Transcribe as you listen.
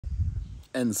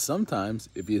And sometimes,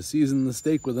 if you season the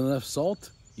steak with enough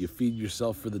salt, you feed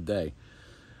yourself for the day.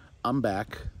 I'm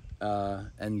back,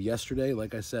 and yesterday,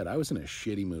 like I said, I was in a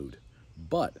shitty mood.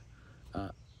 But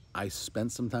I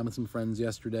spent some time with some friends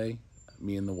yesterday.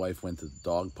 Me and the wife went to the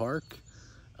dog park.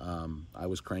 I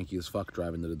was cranky as fuck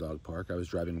driving to the dog park. I was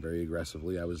driving very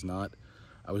aggressively. I was not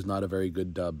a very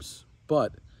good Dubs.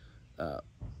 But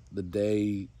the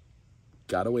day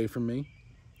got away from me,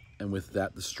 and with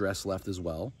that, the stress left as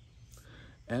well.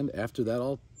 And after that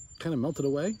all kind of melted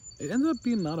away, it ended up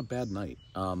being not a bad night.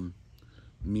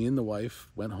 Me and the wife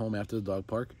went home after the dog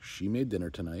park. She made dinner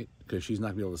tonight because she's not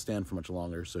going to be able to stand for much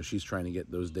longer, so she's trying to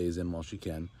get those days in while she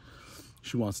can.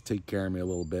 She wants to take care of me a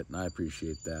little bit, and I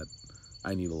appreciate that.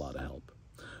 I need a lot of help.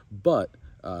 But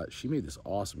she made this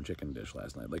awesome chicken dish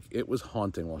last night. Like, it was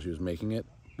haunting while she was making it.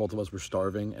 Both of us were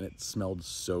starving, and it smelled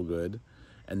so good.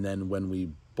 And then when we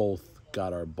both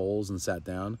got our bowls and sat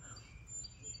down,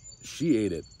 she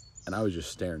ate it, and I was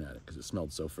just staring at it because it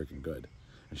smelled so freaking good.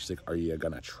 And she's like, "Are you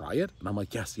gonna try it?" And I'm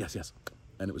like, yes.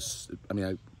 And it was, I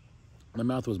mean, my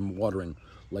mouth was watering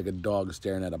like a dog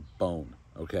staring at a bone,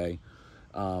 okay?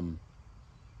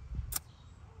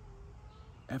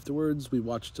 Afterwards, we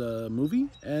watched a movie,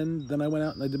 and then I went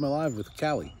out and I did my live with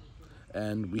Callie.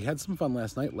 And we had some fun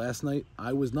last night. Last night,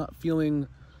 I was not feeling,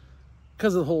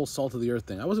 because of the whole salt of the earth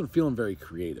thing, I wasn't feeling very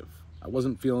creative. I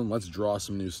wasn't feeling, let's draw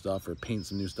some new stuff or paint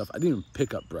some new stuff. I didn't even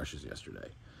pick up brushes yesterday.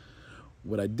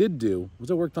 What I did do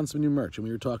was I worked on some new merch, and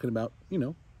we were talking about, you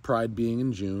know, Pride being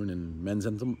in June and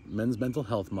Men's Mental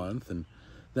Health Month, and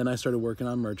then I started working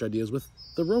on merch ideas with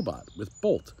the robot, with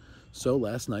Bolt. So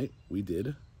last night we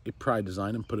did a Pride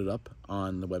design and put it up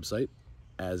on the website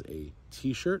as a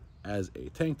t-shirt, as a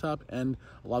tank top, and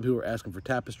a lot of people were asking for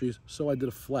tapestries, so I did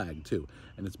a flag too.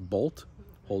 And it's Bolt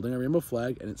holding a rainbow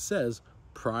flag, and it says,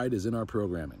 "Pride is in our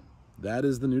programming." That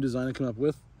is the new design I came up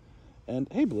with. And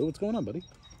hey, Blue, what's going on, buddy?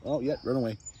 Oh, yeah, run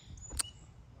away.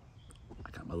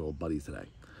 I got my little buddy today.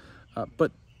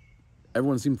 But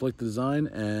everyone seemed to like the design,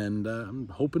 and I'm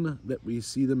hoping that we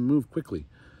see them move quickly.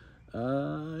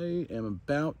 I am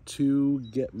about to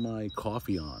get my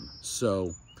coffee on,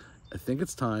 so I think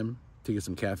it's time to get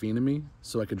some caffeine in me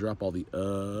so I can drop all the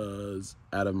uhs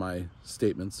out of my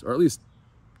statements, or at least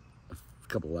a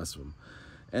couple less of them,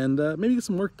 and maybe get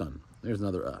some work done. There's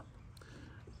another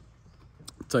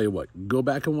Tell you what, go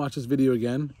back and watch this video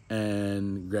again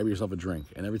and grab yourself a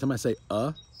drink. And every time I say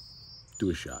do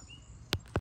a shot.